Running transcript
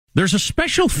There's a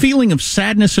special feeling of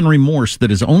sadness and remorse that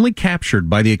is only captured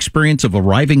by the experience of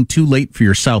arriving too late for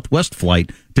your Southwest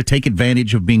flight to take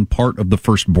advantage of being part of the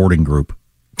first boarding group.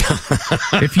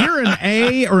 If you're an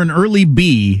A or an early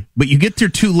B, but you get there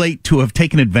too late to have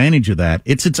taken advantage of that,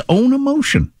 it's its own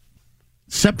emotion,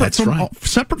 separate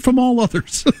from all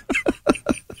others.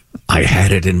 I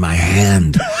had it in my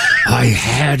hand. I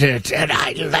had it, and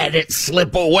I let it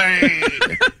slip away.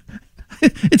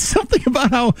 It's something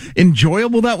about how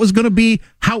enjoyable that was going to be,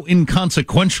 how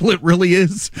inconsequential it really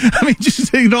is. I mean,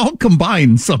 just it all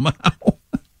combined somehow.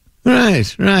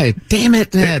 Right. Damn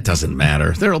it. It doesn't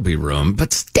matter. There'll be room,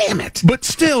 but damn it. But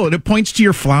still, it points to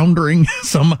your floundering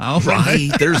somehow. Right,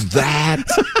 there's that.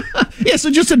 Yeah, so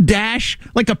just a dash,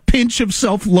 like a pinch of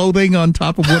self-loathing on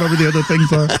top of whatever the other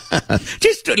things are.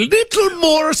 Just a little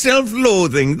more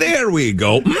self-loathing. There we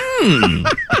go.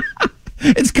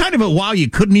 It's kind of a, wow,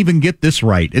 you couldn't even get this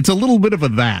right. It's a little bit of a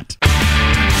that.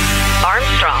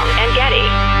 Armstrong and Getty.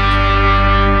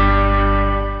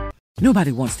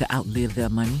 Nobody wants to outlive their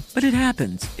money, but it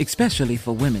happens, especially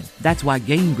for women. That's why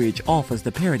Gainbridge offers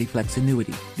the Parity Flex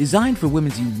annuity, designed for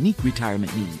women's unique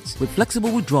retirement needs, with flexible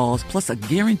withdrawals plus a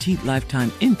guaranteed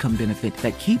lifetime income benefit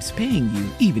that keeps paying you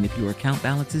even if your account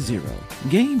balance is zero.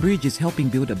 Gainbridge is helping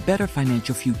build a better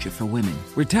financial future for women.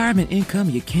 Retirement income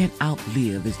you can't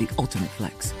outlive is the ultimate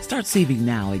flex. Start saving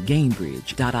now at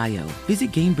Gainbridge.io.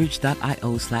 Visit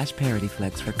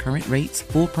Gainbridge.io/ParityFlex for current rates,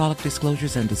 full product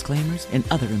disclosures and disclaimers, and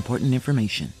other important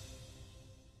information.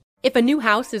 If a new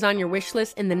house is on your wish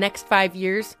list in the next 5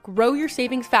 years, grow your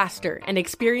savings faster and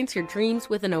experience your dreams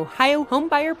with an Ohio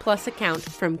Homebuyer Plus account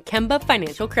from Kemba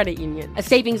Financial Credit Union. A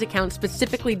savings account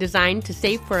specifically designed to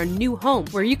save for a new home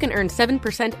where you can earn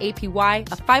 7%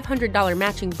 APY, a $500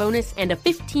 matching bonus, and a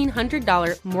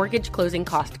 $1,500 mortgage closing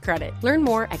cost credit. Learn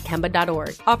more at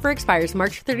Kemba.org. Offer expires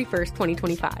March 31st,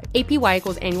 2025. APY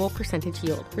equals annual percentage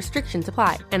yield. Restrictions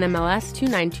apply. NMLS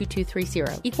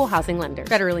 292230. Equal housing lender.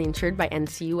 Federally insured by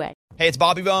NCUA. Hey, it's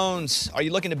Bobby Bones. Are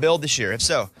you looking to build this year? If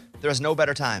so, there is no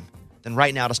better time than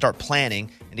right now to start planning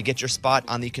and to get your spot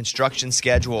on the construction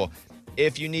schedule.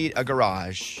 If you need a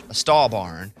garage, a stall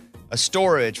barn, a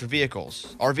storage for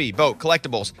vehicles, RV, boat,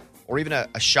 collectibles, or even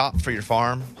a shop for your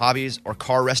farm, hobbies, or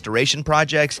car restoration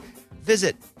projects,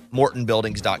 visit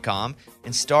MortonBuildings.com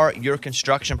and start your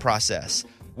construction process.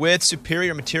 With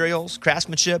superior materials,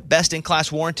 craftsmanship,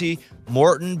 best-in-class warranty,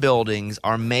 Morton Buildings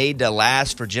are made to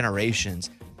last for generations.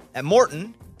 At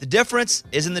Morton, the difference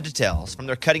is in the details. From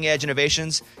their cutting-edge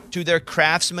innovations to their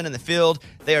craftsmen in the field,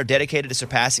 they are dedicated to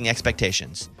surpassing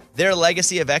expectations. Their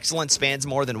legacy of excellence spans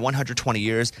more than 120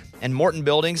 years, and Morton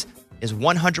Buildings is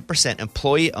 100%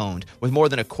 employee-owned with more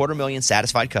than 250,000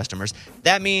 satisfied customers.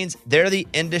 That means they're the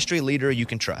industry leader you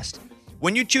can trust.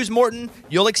 When you choose Morton,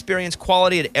 you'll experience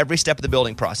quality at every step of the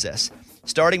building process,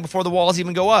 starting before the walls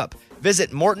even go up.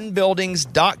 Visit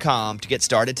MortonBuildings.com to get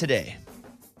started today.